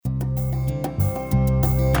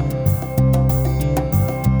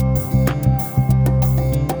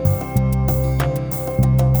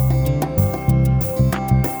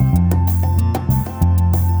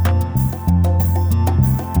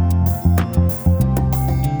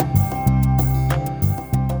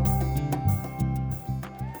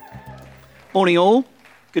Morning all,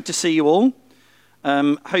 good to see you all.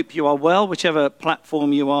 Hope you are well, whichever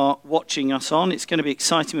platform you are watching us on. It's going to be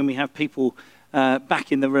exciting when we have people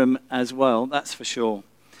back in the room as well, that's for sure.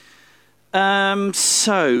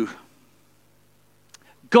 So,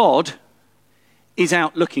 God is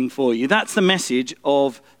out looking for you. That's the message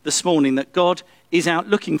of this morning, that God is out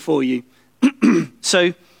looking for you.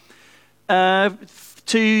 So,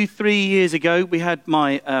 2-3 years ago, we had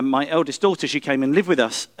my eldest daughter. She came and lived with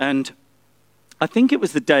us, and I think it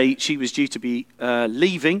was the day she was due to be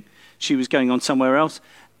leaving. She was going on somewhere else,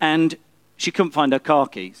 and she couldn't find her car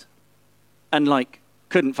keys. And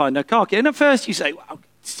couldn't find her car keys. And at first you say, well,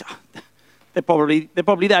 they're probably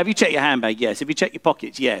there. Have you checked your handbag? Yes. Have you checked your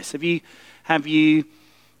pockets? Yes. Have you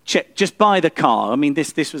checked just by the car? I mean,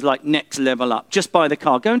 this was like next level up. Just by the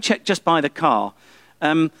car. Go and check just by the car.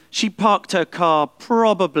 She parked her car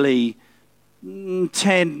probably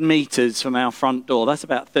 10 meters from our front door. That's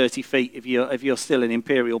about 30 feet if you're still an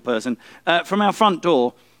imperial person. From our front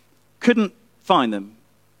door, couldn't find them.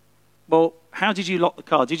 Well, how did you lock the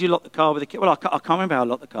car? Did you lock the car with a key? Well, I can't remember how I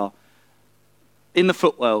locked the car. In the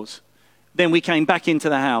footwells. Then we came back into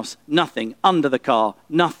the house. Nothing. Under the car.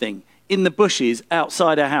 Nothing. In the bushes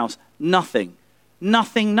outside our house. Nothing.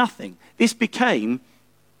 Nothing. This became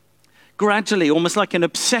gradually almost like an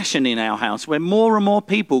obsession in our house, where more and more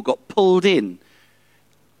people got pulled in.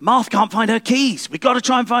 Martha can't find her keys. We've got to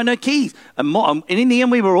try and find her keys. And in the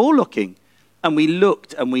end, we were all looking. And we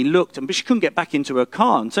looked, but she couldn't get back into her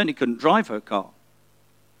car and certainly couldn't drive her car.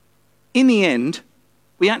 In the end,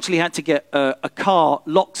 we actually had to get a car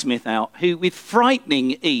locksmith out who, with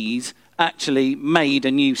frightening ease, actually made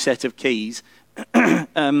a new set of keys.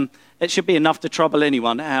 It should be enough to trouble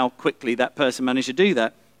anyone how quickly that person managed to do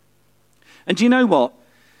that. And do you know what?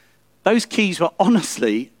 Those keys were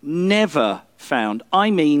honestly never found.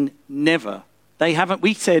 I mean, never. They haven't.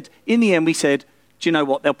 In the end, we said, do you know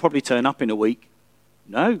what? They'll probably turn up in a week.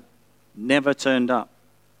 No, never turned up.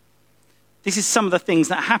 This is some of the things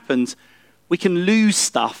that happens. We can lose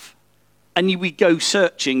stuff and we go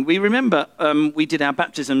searching. We remember we did our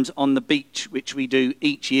baptisms on the beach, which we do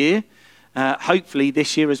each year. Hopefully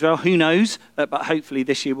this year as well. Who knows? But hopefully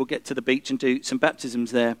this year we'll get to the beach and do some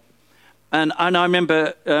baptisms there. And I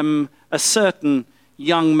remember a certain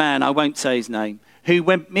young man, I won't say his name, who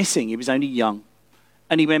went missing. He was only young.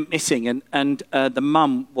 And he went missing. And the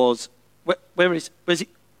mum was, where is he?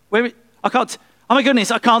 I can't, oh my goodness,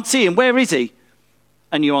 I can't see him. Where is he?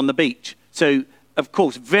 And you're on the beach. So, of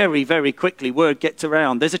course, very, very quickly, word gets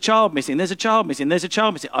around. There's a child missing. There's a child missing. There's a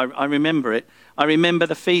child missing. I remember it. I remember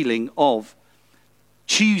the feeling of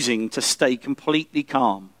choosing to stay completely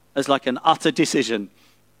calm as like an utter decision.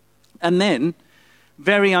 And then,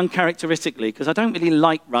 very uncharacteristically, because I don't really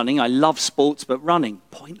like running, I love sports, but running,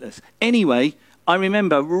 pointless. Anyway, I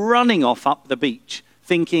remember running off up the beach,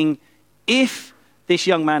 thinking, if this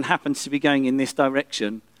young man happens to be going in this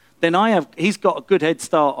direction, then he's got a good head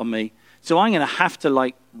start on me, so I'm going to have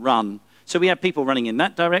to run. So we had people running in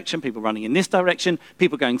that direction, people running in this direction,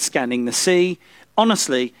 people going scanning the sea.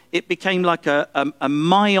 Honestly, it became like a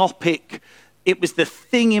myopic, it was the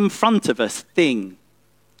thing in front of us thing.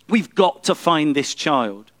 We've got to find this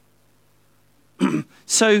child.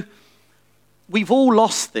 So we've all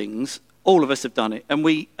lost things. All of us have done it. And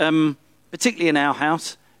we, particularly in our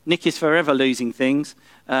house, Nick is forever losing things.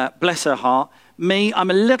 Bless her heart. Me,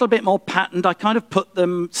 I'm a little bit more patterned. I kind of put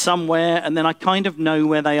them somewhere and then I kind of know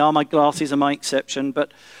where they are. My glasses are my exception.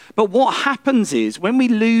 But what happens is when we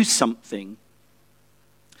lose something,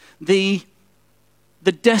 the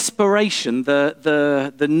desperation,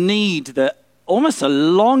 the need, almost a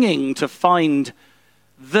longing to find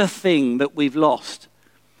the thing that we've lost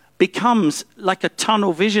becomes like a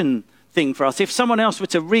tunnel vision thing for us. If someone else were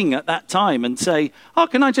to ring at that time and say, oh,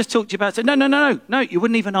 can I just talk to you about it? No, you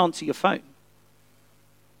wouldn't even answer your phone.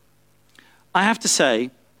 I have to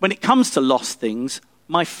say, when it comes to lost things,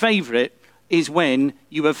 my favorite is when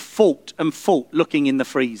you have fought looking in the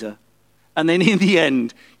freezer. And then in the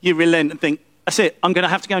end, you relent and think, that's it, I'm going to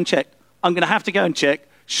have to go and check.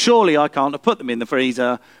 Surely I can't have put them in the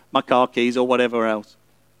freezer, my car keys or whatever else.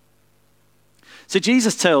 So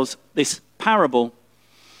Jesus tells this parable.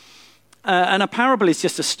 And a parable is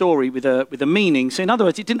just a story with a meaning. So in other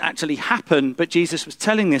words, it didn't actually happen, but Jesus was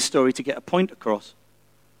telling this story to get a point across.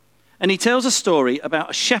 And he tells a story about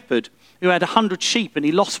a shepherd who had 100 sheep and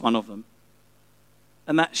he lost one of them.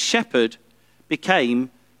 And that shepherd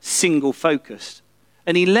became single-focused.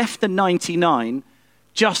 And he left the 99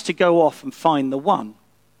 just to go off and find the one.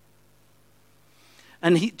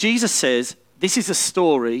 And Jesus says, this is a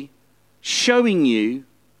story showing you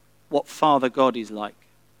what Father God is like.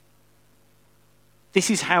 This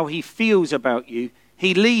is how he feels about you.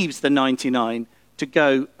 He leaves the 99 to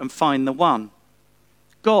go and find the one.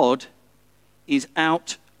 God is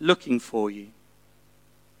out looking for you.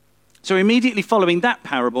 So immediately following that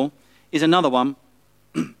parable is another one,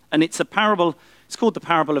 and it's called the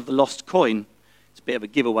parable of the lost coin. It's a bit of a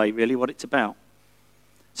giveaway, really, what it's about.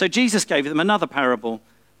 So Jesus gave them another parable.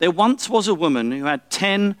 There once was a woman who had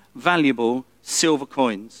 10 valuable silver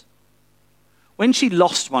coins. When she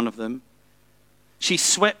lost one of them, she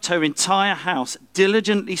swept her entire house,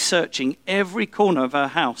 diligently searching every corner of her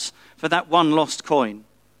house for that one lost coin.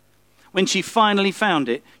 When she finally found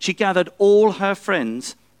it, she gathered all her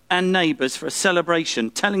friends and neighbors for a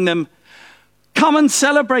celebration, telling them, "Come and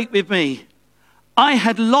celebrate with me. I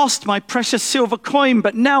had lost my precious silver coin,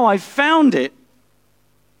 but now I've found it."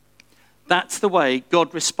 That's the way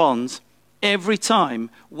God responds every time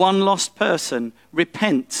one lost person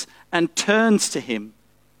repents and turns to him.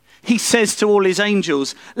 He says to all his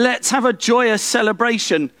angels, "Let's have a joyous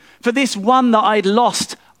celebration, for this one that I'd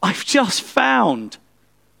lost, I've just found."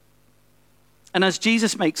 And as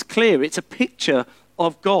Jesus makes clear, it's a picture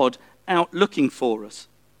of God out looking for us.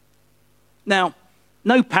 Now,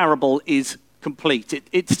 no parable is complete.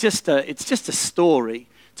 It's just a story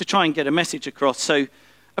to try and get a message across. So,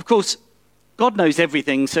 of course, God knows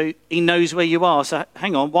everything, so he knows where you are. So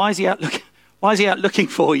hang on, why is he out looking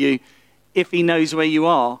for you if he knows where you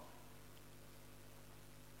are?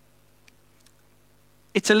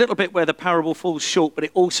 It's a little bit where the parable falls short, but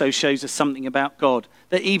it also shows us something about God,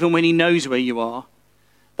 that even when he knows where you are,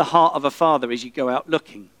 the heart of a father is you go out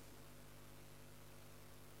looking.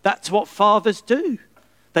 That's what fathers do.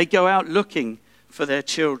 They go out looking for their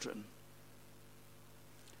children.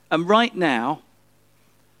 And right now,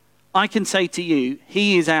 I can say to you,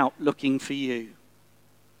 he is out looking for you.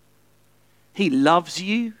 He loves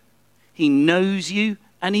you, he knows you,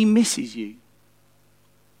 and he misses you.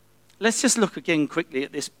 Let's just look again quickly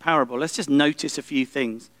at this parable. Let's just notice a few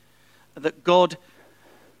things that God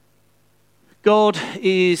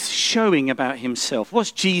is showing about himself.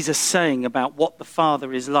 What's Jesus saying about what the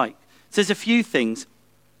Father is like? It says a few things.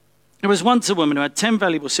 There was once a woman who had 10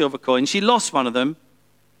 valuable silver coins. She lost one of them.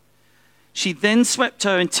 She then swept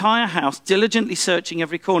her entire house, diligently searching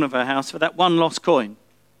every corner of her house for that one lost coin.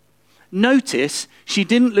 Notice she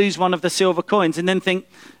didn't lose one of the silver coins and then think,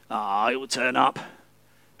 it will turn up.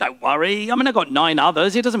 Don't worry. I mean, I've got 9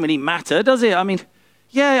 others. It doesn't really matter, does it? I mean,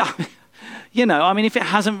 yeah, if it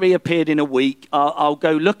hasn't reappeared in a week, I'll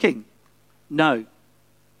go looking. No.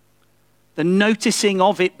 The noticing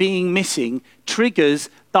of it being missing triggers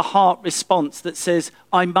the heart response that says,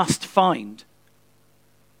 I must find.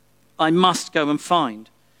 I must go and find.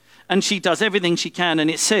 And she does everything she can. And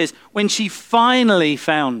it says, when she finally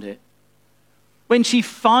found it,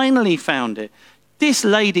 this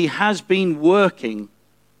lady has been working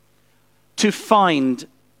to find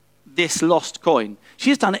this lost coin. She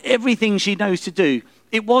has done everything she knows to do.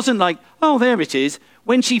 It wasn't like, oh, there it is.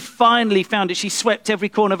 When she finally found it, she swept every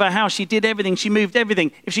corner of her house. She did everything. She moved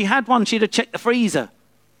everything. If she had one, she'd have checked the freezer.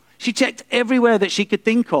 She checked everywhere that she could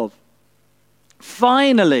think of.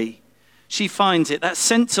 Finally, she finds it. That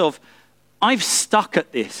sense of, I've stuck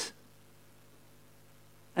at this.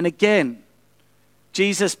 And again,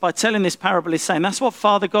 Jesus, by telling this parable, is saying that's what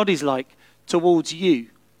Father God is like towards you.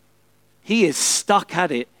 He is stuck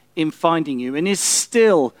at it in finding you and is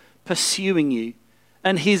still pursuing you.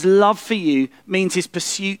 And his love for you means his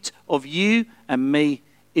pursuit of you and me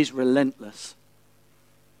is relentless.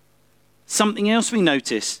 Something else we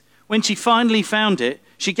noticed, when she finally found it,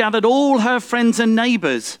 she gathered all her friends and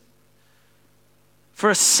neighbors for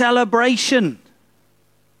a celebration.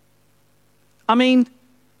 I mean,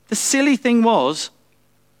 the silly thing was,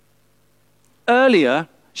 earlier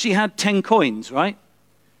she had 10 coins, right?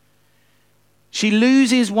 She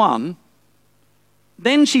loses one,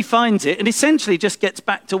 then she finds it and essentially just gets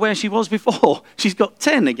back to where she was before. She's got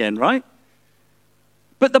 10 again, right?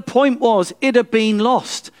 But the point was, it had been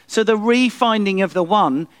lost. So the refinding of the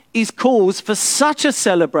one is cause for such a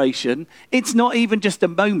celebration, it's not even just a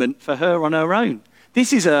moment for her on her own.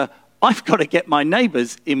 This is I've got to get my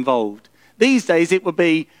neighbors involved. These days it would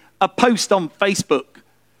be a post on Facebook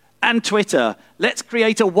and Twitter. Let's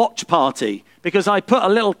create a watch party because I put a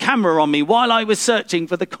little camera on me while I was searching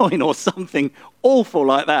for the coin or something awful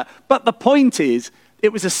like that. But the point is,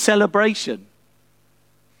 it was a celebration.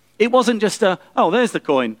 It wasn't just there's the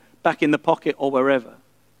coin back in the pocket or wherever.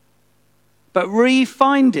 But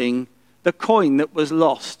refinding the coin that was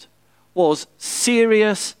lost was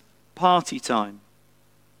serious party time.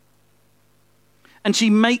 And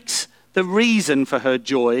she makes the reason for her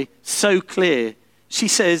joy so clear. She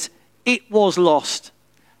says, it was lost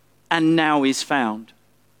and now is found.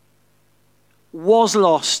 Was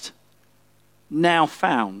lost, now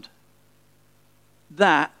found.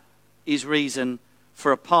 That is reason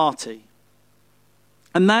for a party.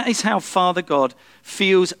 And that is how Father God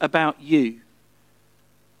feels about you.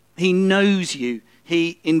 He knows you.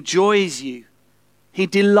 He enjoys you. He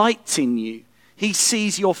delights in you. He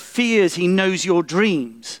sees your fears. He knows your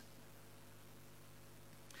dreams.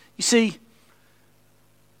 You see,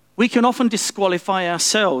 we can often disqualify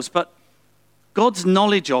ourselves, but God's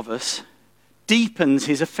knowledge of us deepens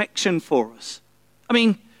his affection for us. I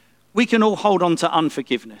mean, we can all hold on to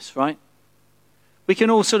unforgiveness, right? We can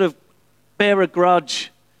all sort of bear a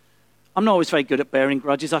grudge. I'm not always very good at bearing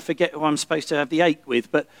grudges. I forget who I'm supposed to have the ache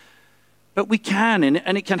with, but we can,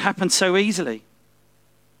 and it can happen so easily.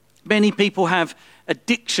 Many people have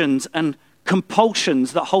addictions and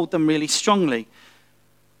compulsions that hold them really strongly.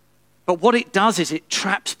 But what it does is it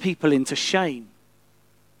traps people into shame.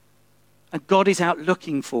 And God is out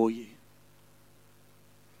looking for you.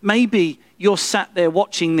 Maybe you're sat there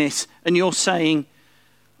watching this and you're saying,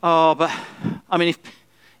 oh, but I mean,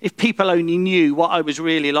 if people only knew what I was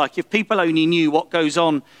really like, if people only knew what goes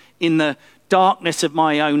on in the darkness of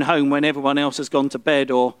my own home when everyone else has gone to bed,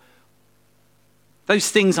 or those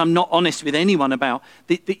things I'm not honest with anyone about,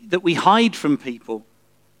 that we hide from people.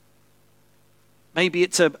 Maybe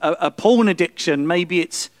it's a porn addiction. Maybe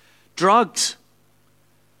it's drugs.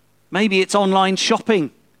 Maybe it's online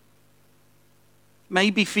shopping.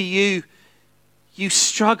 Maybe for you, you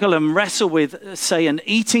struggle and wrestle with, say, an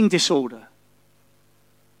eating disorder.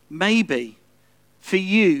 Maybe for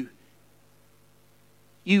you,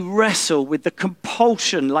 you wrestle with the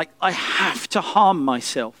compulsion, like, I have to harm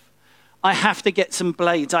myself. I have to get some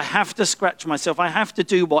blades. I have to scratch myself. I have to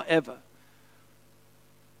do whatever.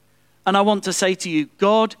 And I want to say to you,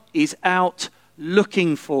 God is out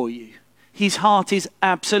looking for you. His heart is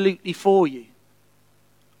absolutely for you.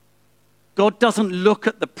 God doesn't look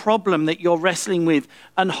at the problem that you're wrestling with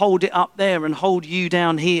and hold it up there and hold you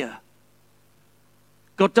down here.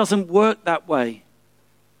 God doesn't work that way.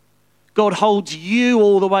 God holds you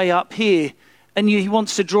all the way up here, and he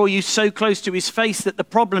wants to draw you so close to his face that the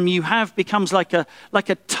problem you have becomes like a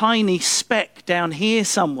tiny speck down here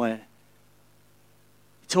somewhere.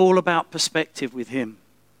 It's all about perspective with him.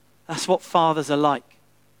 That's what fathers are like.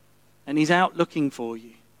 And he's out looking for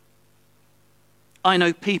you. I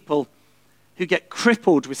know people who get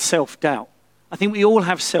crippled with self-doubt. I think we all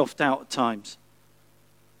have self-doubt at times.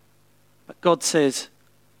 But God says,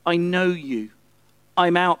 I know you.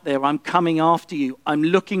 I'm out there. I'm coming after you. I'm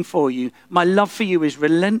looking for you. My love for you is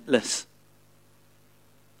relentless.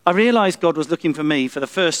 I realized God was looking for me for the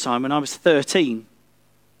first time when I was 13.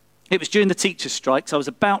 It was during the teachers' strikes. I was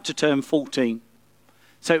about to turn 14.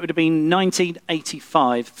 So it would have been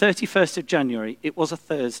 1985, 31st of January. It was a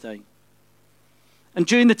Thursday. And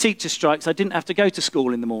during the teachers' strikes, I didn't have to go to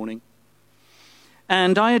school in the morning.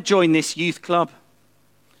 And I had joined this youth club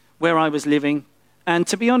where I was living. And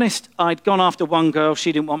to be honest, I'd gone after one girl.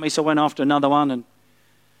 She didn't want me, so I went after another one. And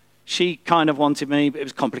she kind of wanted me, but it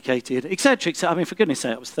was complicated, etc. I mean, for goodness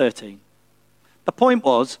sake, I was 13. The point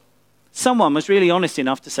was, someone was really honest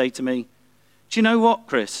enough to say to me, do you know what,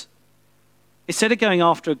 Chris? Instead of going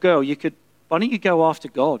after a girl, why don't you go after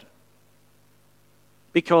God?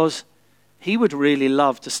 Because he would really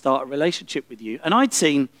love to start a relationship with you. And I'd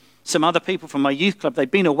seen some other people from my youth club.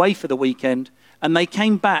 They'd been away for the weekend, and they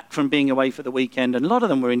came back from being away for the weekend, and a lot of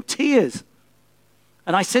them were in tears.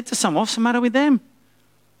 And I said to someone, what's the matter with them?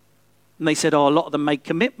 And they said, oh, a lot of them made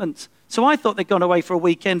commitments. So I thought they'd gone away for a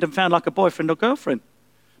weekend and found like a boyfriend or girlfriend.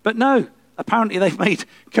 But no, apparently they've made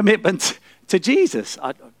commitments to Jesus.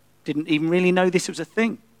 I didn't even really know this was a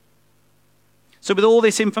thing. So with all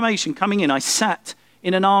this information coming in, I sat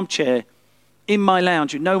in an armchair in my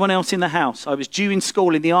lounge with no one else in the house. I was due in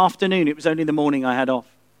school in the afternoon. It was only the morning I had off.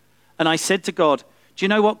 And I said to God, do you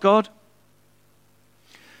know what, God?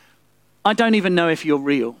 I don't even know if you're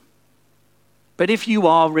real. But if you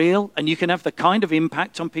are real and you can have the kind of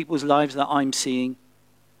impact on people's lives that I'm seeing,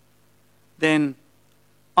 then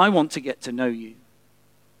I want to get to know you.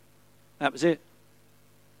 That was it.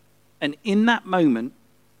 And in that moment,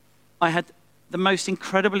 I had the most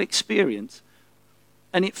incredible experience.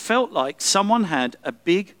 And it felt like someone had a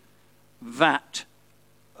big vat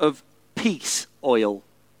of peace oil.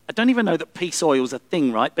 I don't even know that peace oil is a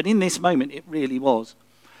thing, right? But in this moment, it really was.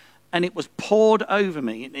 And it was poured over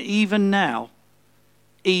me. And even now,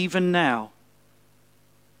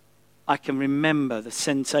 I can remember the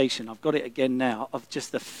sensation, I've got it again now, of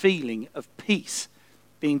just the feeling of peace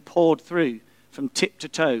being poured through from tip to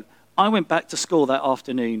toe. I went back to school that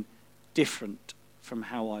afternoon different from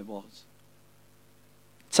how I was.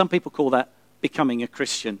 Some people call that becoming a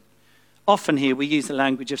Christian. Often here we use the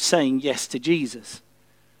language of saying yes to Jesus.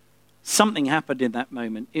 Something happened in that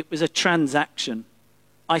moment. It was a transaction.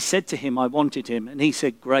 I said to him I wanted him, and he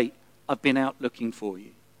said, great, I've been out looking for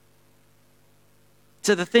you.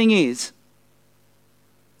 So the thing is,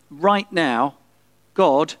 right now,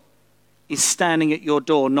 God is standing at your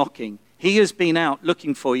door knocking. He has been out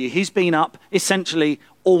looking for you. He's been up essentially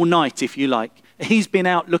all night, if you like. He's been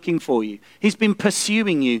out looking for you. He's been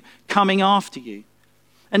pursuing you, coming after you.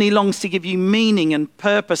 And he longs to give you meaning and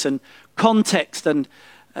purpose and context and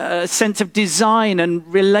a sense of design and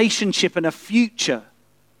relationship and a future.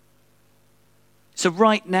 So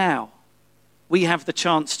right now, we have the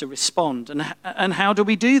chance to respond. And how do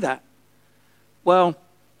we do that? Well,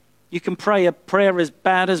 you can pray a prayer as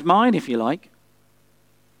bad as mine, if you like.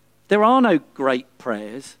 There are no great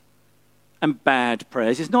prayers and bad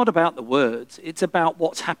prayers. It's not about the words. It's about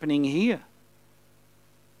what's happening here.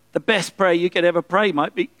 The best prayer you could ever pray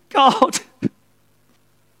might be, God.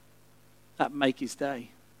 That would make his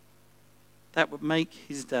day. That would make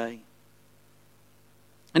his day.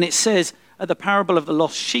 And it says, at the parable of the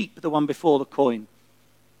lost sheep, the one before the coin,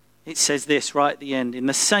 it says this right at the end, in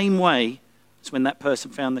the same way as when that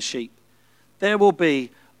person found the sheep, there will be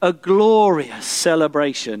a glorious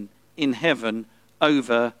celebration in heaven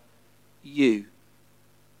over you.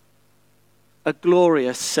 A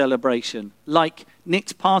glorious celebration, like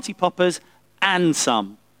Nick's party poppers and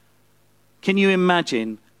some. Can you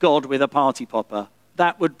imagine God with a party popper?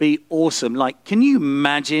 That would be awesome. Like, can you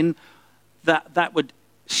imagine that would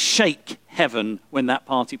shake heaven when that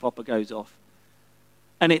party popper goes off?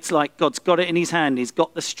 And it's like God's got it in his hand. He's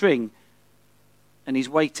got the string. And he's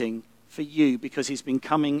waiting for you because he's been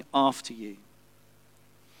coming after you.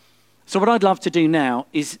 So what I'd love to do now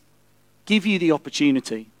is give you the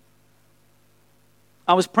opportunity.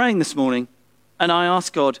 I was praying this morning and I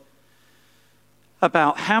asked God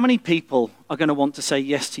about how many people are going to want to say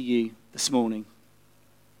yes to you this morning.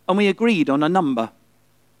 And we agreed on a number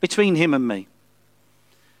between him and me.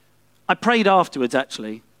 I prayed afterwards,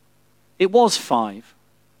 actually. It was 5.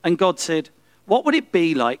 And God said, what would it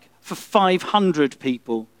be like for 500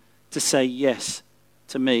 people to say yes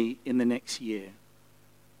to me in the next year?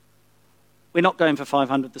 We're not going for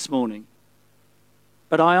 500 this morning.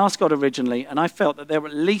 But I asked God originally, and I felt that there were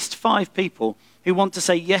at least 5 people who want to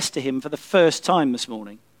say yes to him for the first time this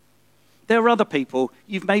morning. There are other people,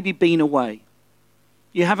 you've maybe been away.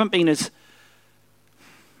 You haven't been as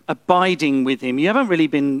abiding with him. You haven't really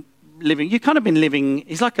been living. You've kind of been living,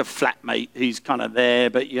 he's like a flatmate who's kind of there,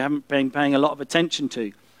 but you haven't been paying a lot of attention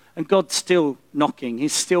to. And God's still knocking.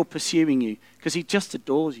 He's still pursuing you because he just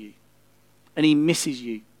adores you. And he misses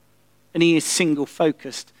you. And he is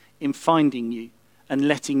single-focused in finding you and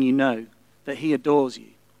letting you know that he adores you.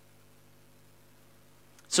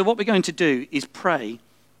 So what we're going to do is pray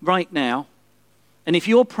right now. And if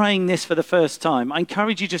you're praying this for the first time, I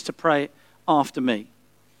encourage you just to pray it after me.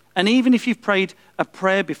 And even if you've prayed a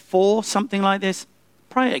prayer before, something like this,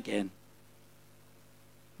 pray it again.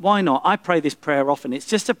 Why not? I pray this prayer often. It's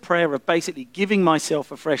just a prayer of basically giving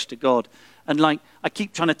myself afresh to God. And like I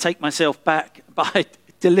keep trying to take myself back, but I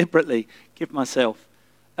deliberately give myself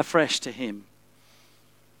afresh to him.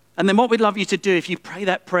 And then what we'd love you to do if you pray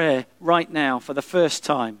that prayer right now for the first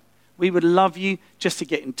time, we would love you just to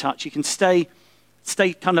get in touch. You can stay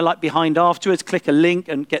kind of like behind afterwards, click a link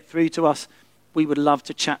and get through to us. We would love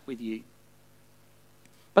to chat with you.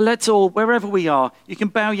 But let's all, wherever we are, you can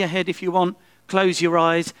bow your head if you want, close your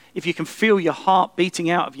eyes. If you can feel your heart beating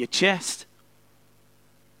out of your chest,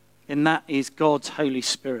 and that is God's Holy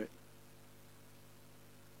Spirit.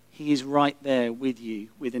 He is right there with you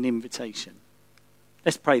with an invitation.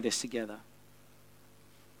 Let's pray this together.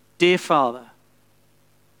 Dear Father,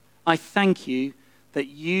 I thank you that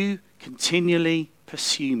you continually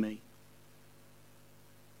pursue me.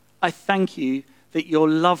 I thank you that your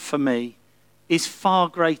love for me is far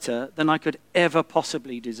greater than I could ever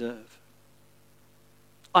possibly deserve.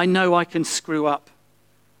 I know I can screw up,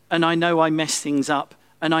 and I know I mess things up,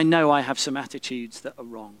 and I know I have some attitudes that are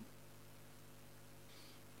wrong.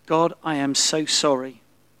 God, I am so sorry,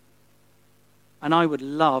 and I would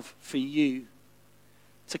love for you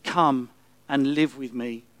to come and live with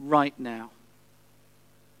me right now.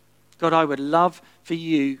 God, I would love for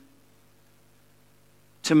you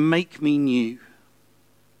to make me new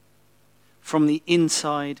from the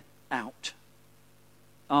inside out.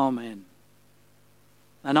 Amen.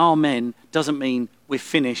 And amen doesn't mean we're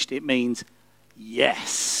finished. It means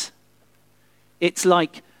yes. It's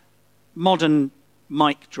like modern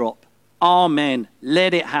mic drop. Amen.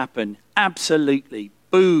 Let it happen. Absolutely.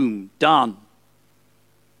 Boom. Done.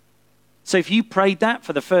 So if you prayed that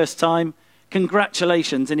for the first time,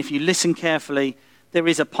 congratulations. And if you listen carefully, there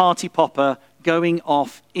is a party popper going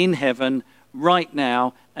off in heaven right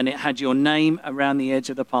now, and it had your name around the edge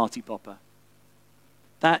of the party popper.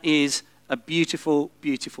 That is a beautiful,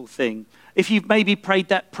 beautiful thing. If you've maybe prayed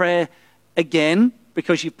that prayer again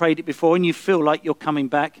because you've prayed it before and you feel like you're coming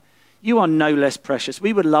back, you are no less precious.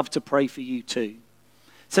 We would love to pray for you too.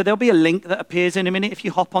 So there'll be a link that appears in a minute. If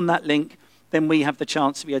you hop on that link, then we have the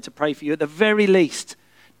chance to be able to pray for you. At the very least,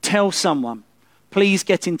 tell someone. Please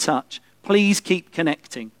get in touch. Please keep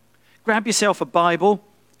connecting. Grab yourself a Bible.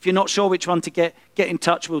 If you're not sure which one to get in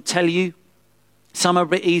touch, we'll tell you. Some are a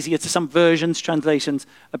bit easier to, some versions, translations,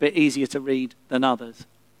 a bit easier to read than others.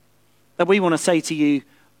 But we want to say to you,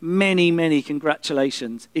 many, many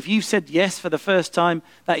congratulations. If you've said yes for the first time,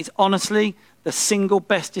 that is honestly the single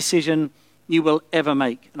best decision you will ever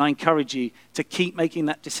make. And I encourage you to keep making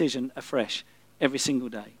that decision afresh every single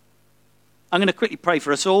day. I'm going to quickly pray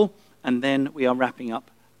for us all, and then we are wrapping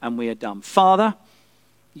up and we are done. Father,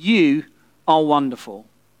 you are wonderful.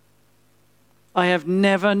 I have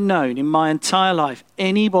never known in my entire life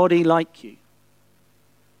anybody like you.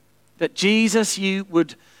 That Jesus, you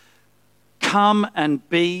would come and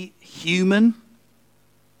be human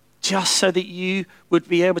just so that you would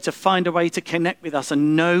be able to find a way to connect with us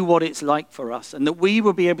and know what it's like for us, and that we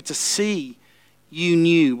will be able to see you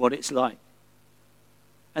knew what it's like.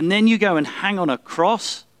 And then you go and hang on a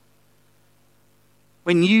cross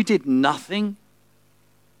when you did nothing.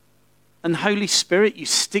 And Holy Spirit, you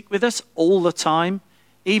stick with us all the time,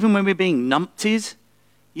 even when we're being numpties.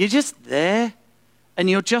 You're just there,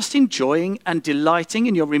 and you're just enjoying and delighting,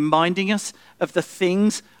 and you're reminding us of the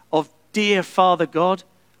things of dear Father God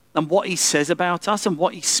and what he says about us and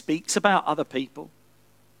what he speaks about other people.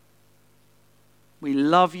 We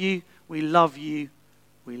love you, we love you,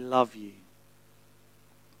 we love you.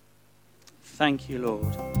 Thank you,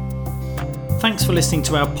 Lord. Thanks for listening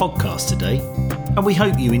to our podcast today, and we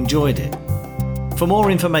hope you enjoyed it. For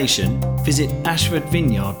more information, visit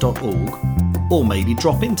ashfordvineyard.org, or maybe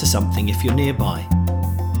drop into something if you're nearby.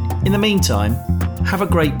 In the meantime, have a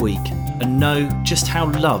great week and know just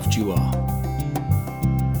how loved you are.